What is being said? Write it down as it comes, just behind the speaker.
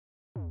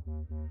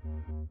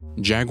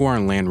Jaguar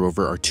and Land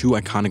Rover are two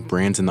iconic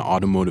brands in the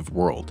automotive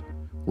world,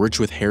 rich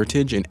with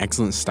heritage and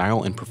excellent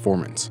style and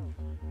performance.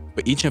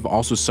 But each have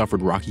also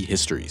suffered rocky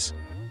histories.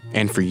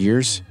 And for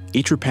years,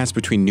 each were passed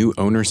between new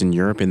owners in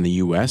Europe and the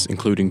US,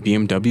 including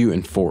BMW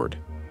and Ford,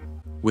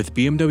 with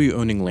BMW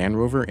owning Land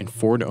Rover and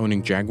Ford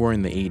owning Jaguar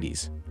in the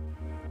 80s.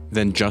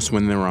 Then just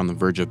when they were on the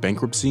verge of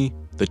bankruptcy,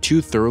 the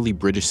two thoroughly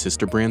British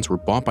sister brands were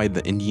bought by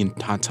the Indian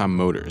Tata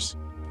Motors,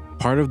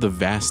 part of the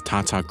vast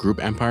Tata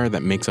Group empire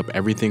that makes up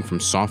everything from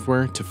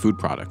software to food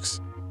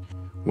products.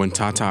 When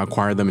Tata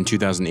acquired them in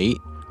 2008,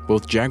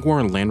 both Jaguar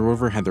and Land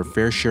Rover had their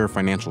fair share of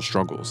financial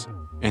struggles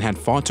and had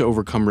fought to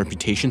overcome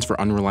reputations for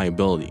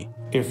unreliability.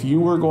 If you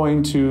were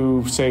going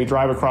to, say,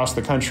 drive across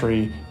the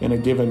country in a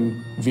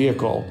given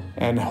vehicle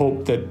and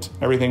hope that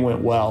everything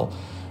went well,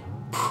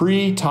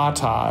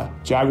 pre-Tata,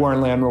 Jaguar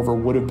and Land Rover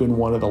would have been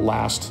one of the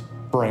last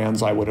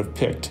brands I would have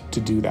picked to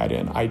do that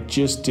in. I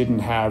just didn't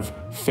have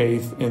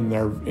faith in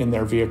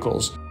their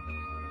vehicles.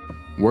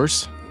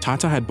 Worse,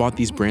 Tata had bought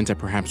these brands at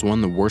perhaps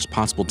one of the worst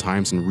possible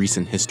times in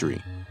recent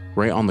history,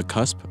 right on the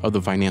cusp of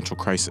the financial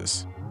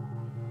crisis.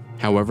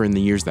 However, in the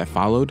years that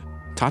followed,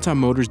 Tata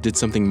Motors did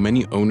something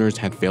many owners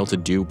had failed to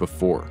do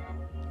before: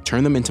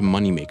 turn them into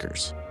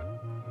moneymakers.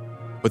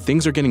 But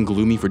things are getting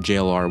gloomy for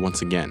JLR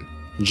once again.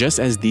 Just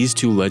as these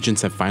two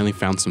legends have finally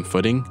found some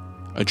footing,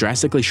 a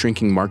drastically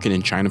shrinking market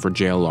in China for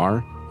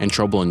JLR and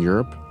trouble in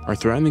Europe are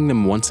threatening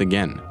them once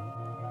again.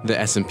 The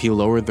S&P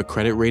lowered the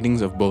credit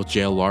ratings of both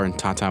JLR and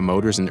Tata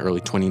Motors in early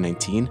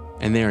 2019,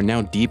 and they are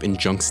now deep in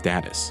junk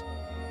status.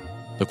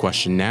 The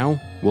question now,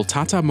 will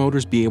Tata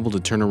Motors be able to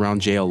turn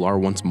around JLR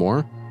once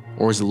more,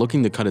 or is it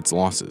looking to cut its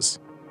losses?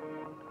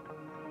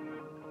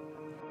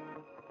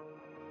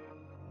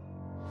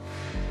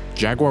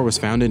 Jaguar was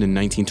founded in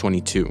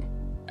 1922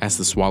 as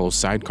the Swallow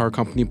Sidecar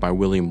Company by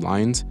William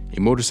Lyons,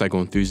 a motorcycle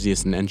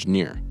enthusiast and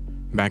engineer.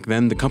 Back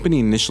then, the company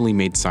initially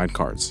made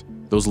sidecars,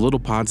 those little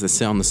pods that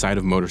sit on the side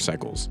of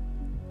motorcycles.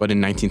 But in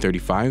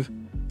 1935,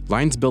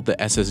 Lyons built the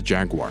SS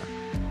Jaguar.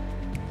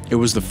 It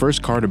was the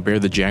first car to bear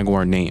the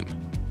Jaguar name.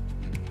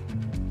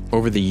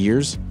 Over the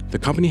years, the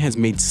company has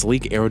made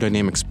sleek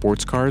aerodynamic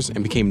sports cars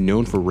and became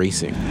known for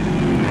racing.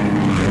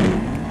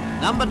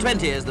 Number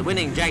 20 is the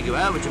winning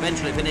Jaguar, which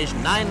eventually finished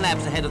 9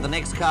 laps ahead of the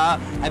next car,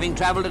 having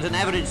traveled at an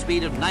average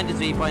speed of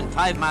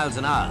 93.5 miles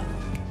an hour.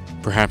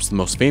 Perhaps the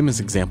most famous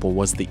example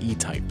was the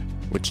E-Type,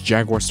 which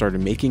Jaguar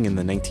started making in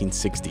the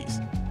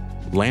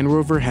 1960s. Land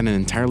Rover had an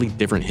entirely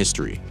different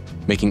history,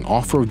 making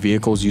off-road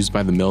vehicles used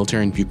by the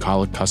military and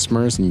bucolic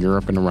customers in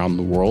Europe and around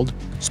the world,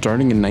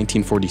 starting in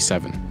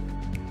 1947.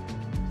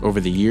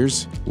 Over the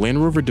years,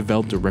 Land Rover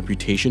developed a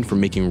reputation for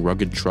making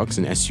rugged trucks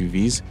and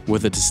SUVs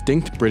with a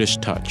distinct British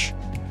touch.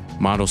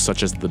 Models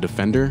such as the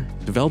Defender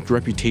developed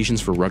reputations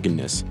for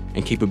ruggedness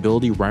and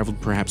capability rivaled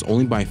perhaps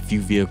only by a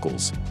few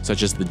vehicles,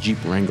 such as the Jeep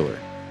Wrangler.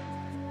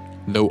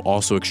 Though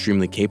also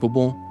extremely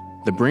capable,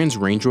 the brand's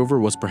Range Rover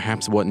was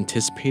perhaps what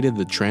anticipated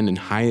the trend in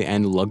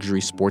high-end luxury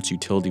sports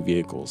utility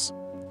vehicles,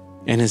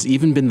 and has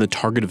even been the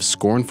target of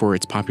scorn for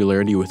its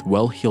popularity with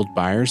well-heeled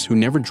buyers who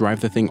never drive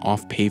the thing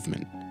off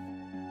pavement.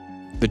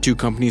 The two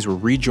companies were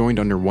rejoined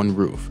under one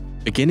roof,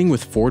 beginning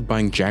with Ford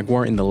buying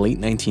Jaguar in the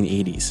late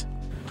 1980s.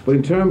 But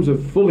in terms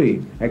of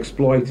fully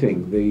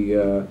exploiting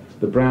the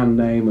brand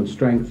name and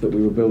strength that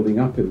we were building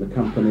up in the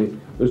company,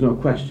 there's no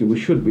question we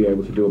should be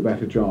able to do a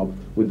better job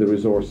with the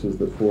resources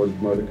that Ford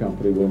Motor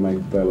Company will make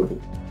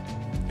available.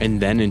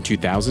 And then in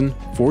 2000,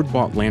 Ford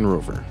bought Land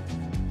Rover.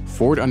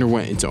 Ford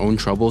underwent its own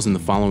troubles in the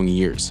following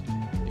years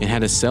and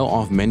had to sell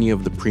off many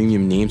of the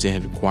premium names it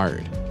had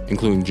acquired,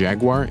 including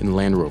Jaguar and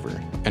Land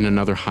Rover, and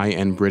another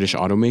high-end British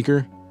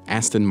automaker,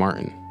 Aston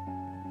Martin.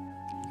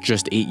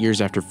 Just 8 years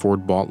after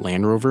Ford bought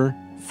Land Rover,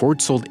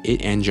 Ford sold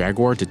it and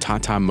Jaguar to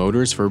Tata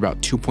Motors for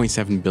about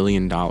 $2.7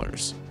 billion.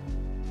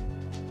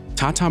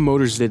 Tata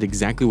Motors did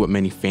exactly what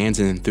many fans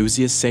and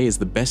enthusiasts say is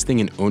the best thing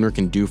an owner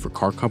can do for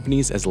car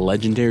companies as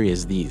legendary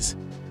as these: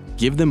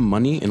 give them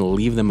money and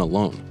leave them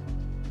alone.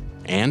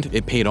 And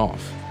it paid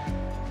off.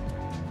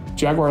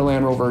 Jaguar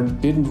Land Rover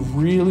didn't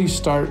really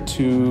start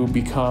to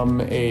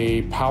become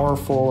a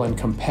powerful and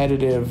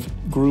competitive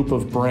group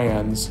of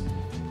brands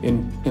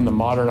in the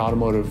modern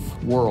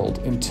automotive world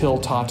until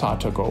Tata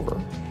took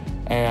over.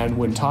 And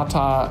when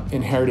Tata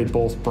inherited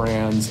both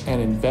brands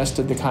and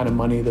invested the kind of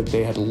money that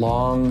they had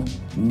long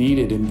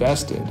needed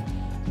invested,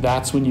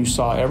 that's when you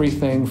saw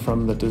everything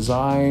from the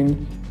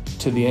design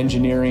to the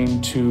engineering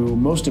to,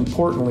 most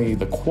importantly,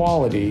 the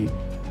quality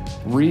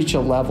reach a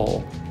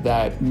level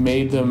that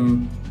made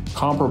them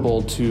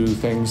comparable to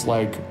things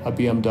like a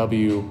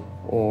BMW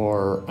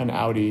or an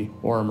Audi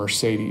or a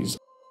Mercedes.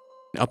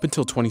 Up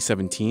until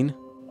 2017,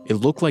 it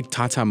looked like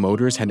Tata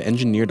Motors had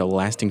engineered a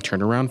lasting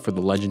turnaround for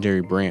the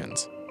legendary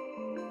brands.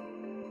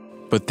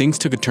 But things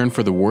took a turn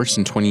for the worse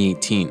in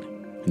 2018.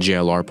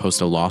 JLR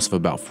posted a loss of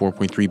about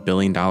 $4.3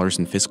 billion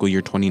in fiscal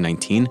year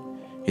 2019,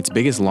 its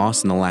biggest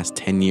loss in the last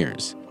 10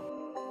 years.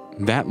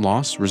 That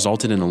loss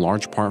resulted in a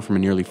large part from a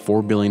nearly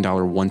 $4 billion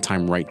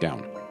one-time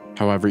write-down.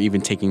 However, even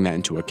taking that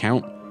into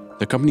account,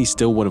 the company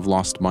still would have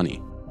lost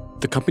money.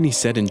 The company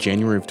said in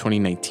January of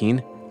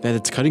 2019 that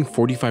it's cutting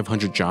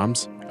 4,500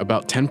 jobs,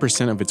 about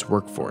 10% of its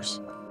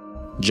workforce.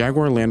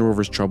 Jaguar Land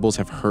Rover's troubles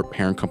have hurt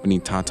parent company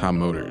Tata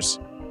Motors.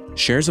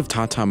 Shares of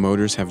Tata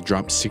Motors have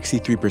dropped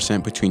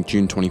 63% between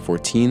June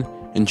 2014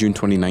 and June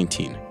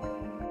 2019.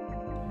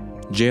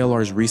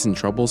 JLR's recent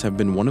troubles have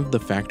been one of the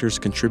factors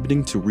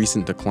contributing to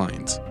recent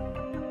declines.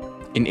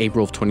 In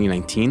April of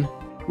 2019,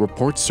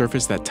 reports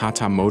surfaced that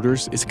Tata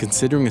Motors is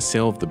considering a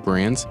sale of the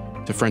brands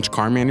to French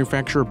car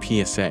manufacturer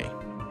PSA.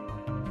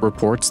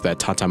 Reports that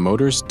Tata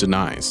Motors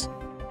denies.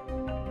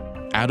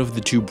 Out of the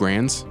two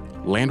brands,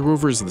 Land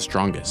Rover is the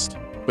strongest,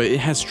 but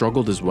it has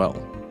struggled as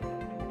well.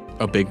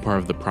 A big part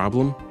of the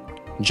problem?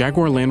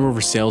 Jaguar Land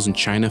Rover sales in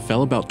China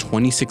fell about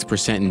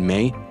 26% in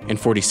May and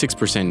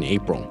 46% in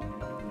April.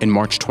 In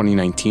March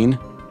 2019,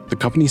 the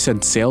company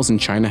said sales in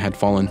China had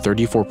fallen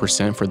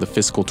 34% for the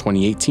fiscal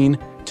 2018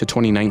 to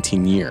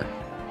 2019 year.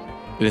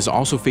 It is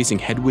also facing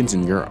headwinds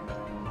in Europe.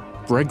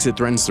 Brexit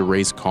threatens to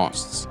raise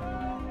costs.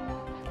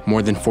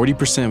 More than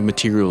 40% of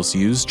materials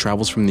used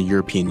travels from the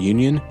European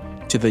Union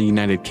to the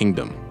United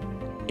Kingdom,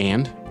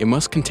 and it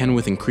must contend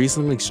with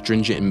increasingly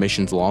stringent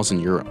emissions laws in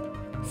Europe,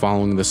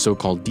 following the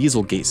so-called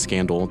Dieselgate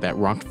scandal that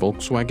rocked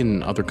Volkswagen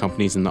and other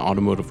companies in the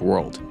automotive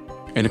world.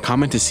 In a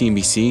comment to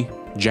CNBC,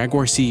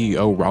 Jaguar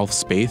CEO Ralph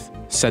Spaeth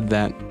said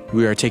that,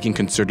 "We are taking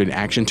concerted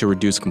action to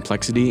reduce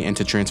complexity and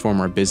to transform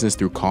our business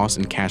through cost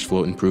and cash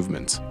flow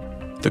improvements."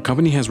 The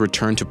company has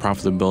returned to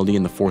profitability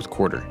in the fourth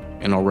quarter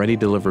and already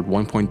delivered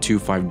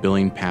 £1.25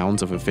 billion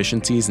of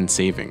efficiencies and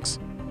savings.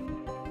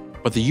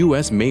 But the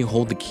US may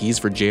hold the keys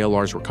for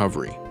JLR's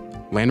recovery.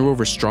 Land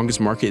Rover's strongest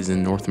market is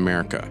in North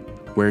America,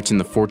 where it's in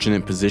the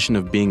fortunate position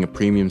of being a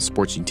premium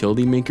sports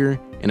utility maker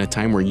in a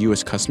time where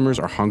US customers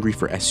are hungry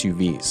for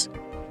SUVs.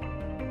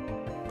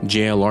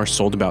 JLR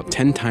sold about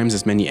 10 times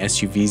as many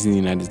SUVs in the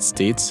United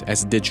States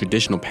as it did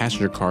traditional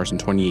passenger cars in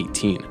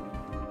 2018,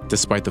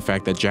 despite the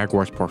fact that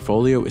Jaguar's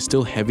portfolio is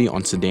still heavy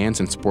on sedans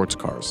and sports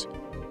cars.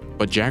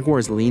 But Jaguar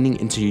is leaning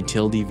into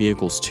utility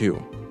vehicles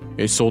too.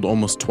 It sold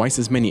almost twice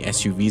as many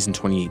SUVs in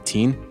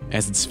 2018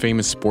 as its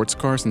famous sports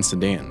cars and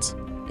sedans.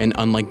 And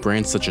unlike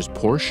brands such as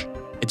Porsche,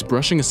 it's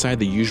brushing aside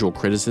the usual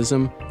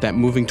criticism that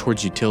moving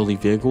towards utility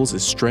vehicles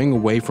is straying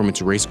away from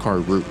its race car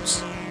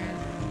roots.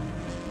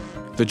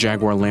 The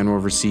Jaguar Land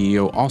Rover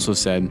CEO also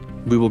said,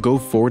 "We will go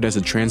forward as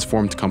a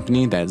transformed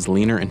company that is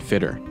leaner and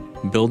fitter,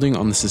 building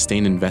on the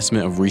sustained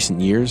investment of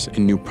recent years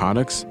in new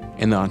products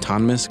and the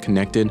autonomous,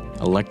 connected,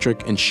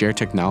 electric, and shared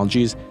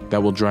technologies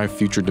that will drive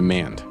future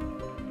demand."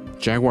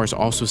 Jaguar is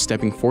also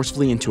stepping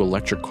forcefully into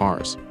electric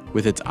cars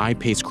with its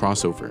I-Pace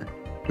crossover,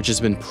 which has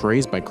been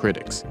praised by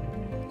critics.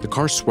 The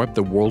car swept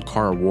the World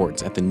Car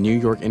Awards at the New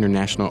York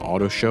International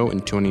Auto Show in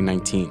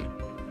 2019.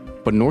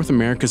 But North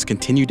America's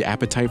continued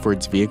appetite for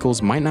its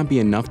vehicles might not be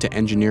enough to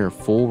engineer a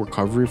full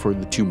recovery for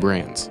the two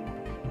brands.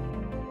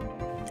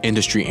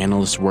 Industry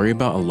analysts worry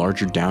about a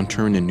larger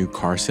downturn in new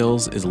car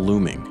sales is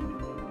looming.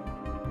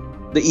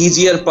 The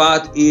easier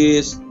path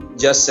is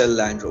just sell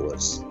Land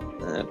Rovers.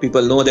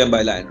 People know them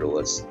by Land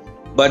Rovers.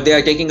 But they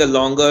are taking a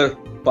longer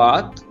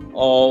path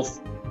of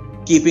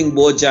keeping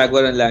both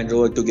Jaguar and Land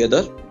Rover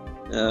together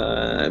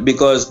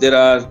because there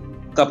are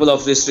a couple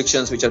of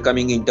restrictions which are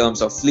coming in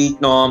terms of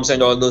fleet norms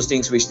and all those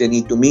things which they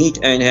need to meet,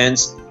 and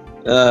hence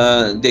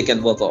they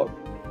can work out.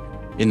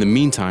 In the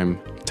meantime,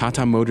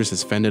 Tata Motors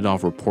has fended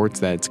off reports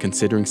that it's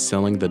considering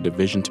selling the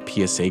division to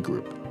PSA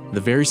Group,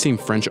 the very same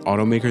French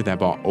automaker that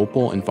bought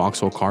Opel and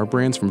Vauxhall car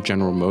brands from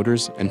General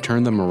Motors and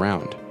turned them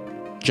around.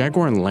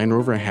 Jaguar and Land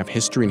Rover have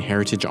history and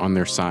heritage on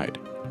their side,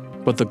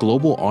 but the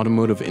global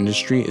automotive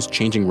industry is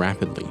changing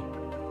rapidly,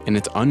 and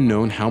it's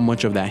unknown how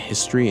much of that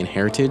history and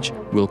heritage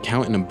will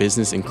count in a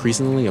business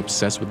increasingly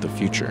obsessed with the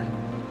future.